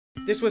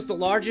This was the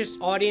largest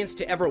audience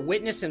to ever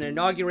witness an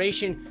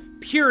inauguration,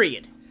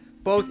 period,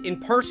 both in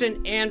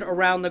person and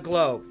around the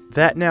globe.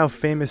 That now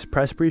famous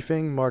press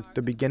briefing marked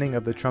the beginning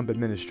of the Trump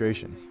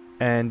administration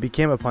and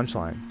became a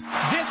punchline.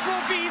 This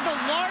will be the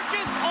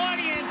largest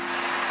audience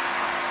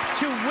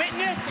to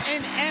witness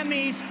an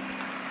Emmys,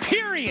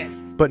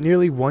 period. But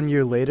nearly 1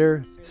 year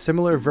later,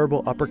 similar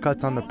verbal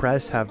uppercuts on the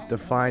press have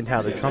defined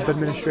how the Trump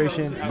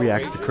administration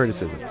reacts to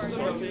criticism.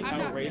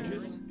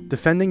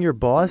 Defending your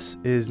boss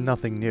is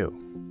nothing new,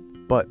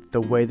 but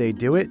the way they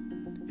do it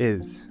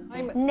is.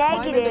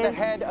 Negative.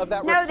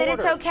 No, that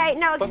it's okay.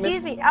 No,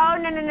 excuse me. Oh,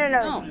 no.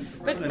 No,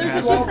 but there's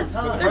a difference.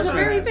 There's a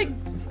very big...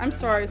 I'm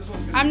sorry.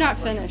 I'm not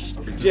finished.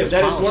 Jim,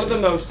 that is one of the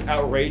most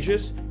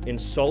outrageous,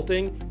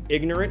 insulting,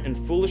 ignorant, and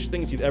foolish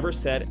things you've ever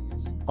said.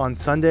 On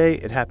Sunday,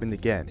 it happened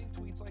again.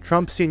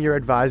 Trump's senior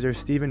advisor,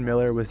 Stephen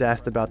Miller, was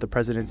asked about the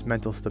president's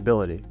mental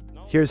stability.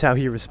 Here's how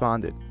he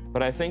responded.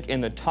 But I think in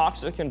the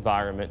toxic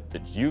environment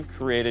that you've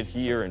created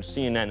here in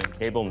CNN and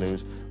cable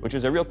news, which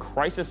is a real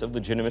crisis of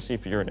legitimacy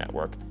for your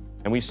network,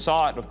 and we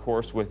saw it, of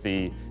course, with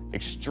the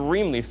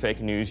extremely fake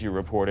news you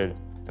reported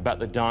about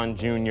the Don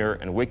Jr.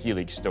 and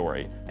WikiLeaks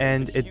story.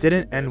 And it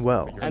didn't end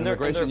well. And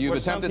immigration, you've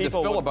attempted to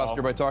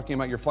filibuster by talking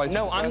about your flight to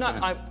the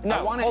president.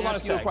 I want to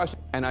ask you a question,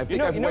 and I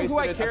think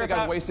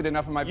I've wasted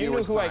enough of my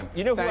viewers' time.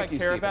 Thank you,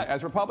 Stephen.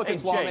 As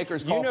Republicans,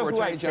 lawmakers call for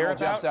Attorney General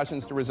Jeff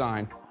Sessions to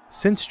resign.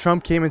 Since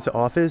Trump came into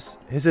office,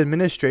 his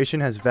administration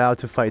has vowed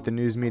to fight the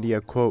news media,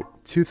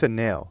 quote, tooth and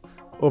nail,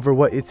 over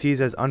what it sees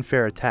as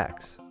unfair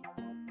attacks.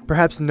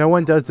 Perhaps no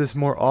one does this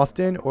more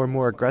often or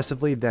more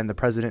aggressively than the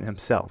president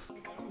himself.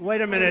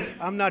 Wait a minute,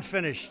 I'm not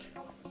finished.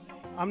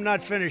 I'm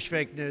not finished,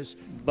 fake news.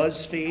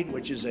 BuzzFeed,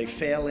 which is a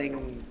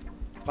failing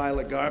pile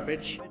of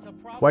garbage.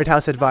 White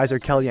House advisor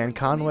Kellyanne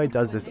Conway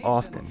does this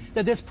often.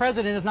 That this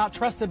president is not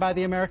trusted by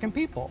the American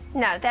people.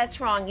 No, that's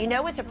wrong. You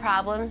know what's a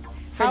problem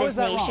for this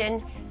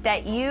nation?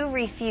 That you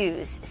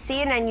refuse.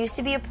 CNN used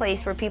to be a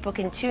place where people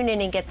can tune in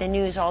and get the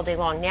news all day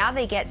long. Now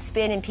they get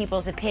spin in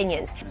people's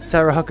opinions.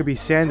 Sarah Huckabee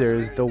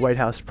Sanders, the White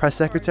House press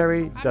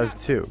secretary, does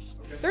too.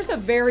 There's a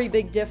very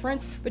big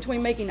difference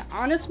between making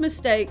honest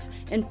mistakes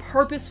and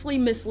purposefully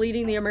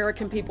misleading the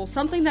American people,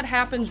 something that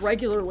happens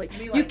regularly.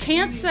 You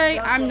can't say,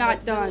 I'm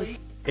not done.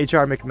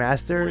 H.R.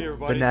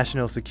 McMaster, the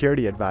National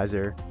Security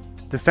Advisor,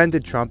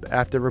 defended Trump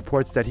after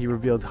reports that he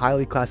revealed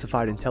highly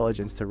classified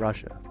intelligence to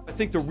Russia. I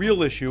think the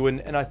real issue,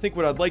 and I think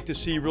what I'd like to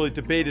see really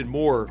debated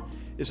more,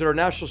 is that our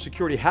national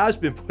security has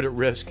been put at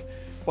risk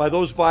by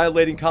those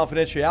violating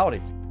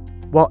confidentiality.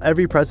 While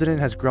every president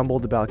has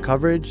grumbled about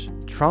coverage,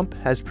 Trump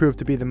has proved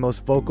to be the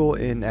most vocal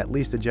in at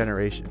least a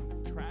generation.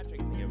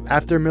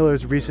 After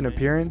Miller's recent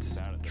appearance,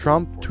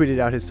 Trump tweeted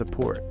out his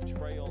support.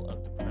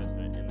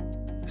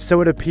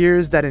 So it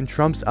appears that in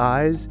Trump's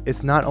eyes,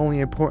 it's not only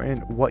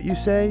important what you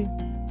say,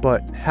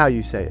 but how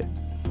you say it.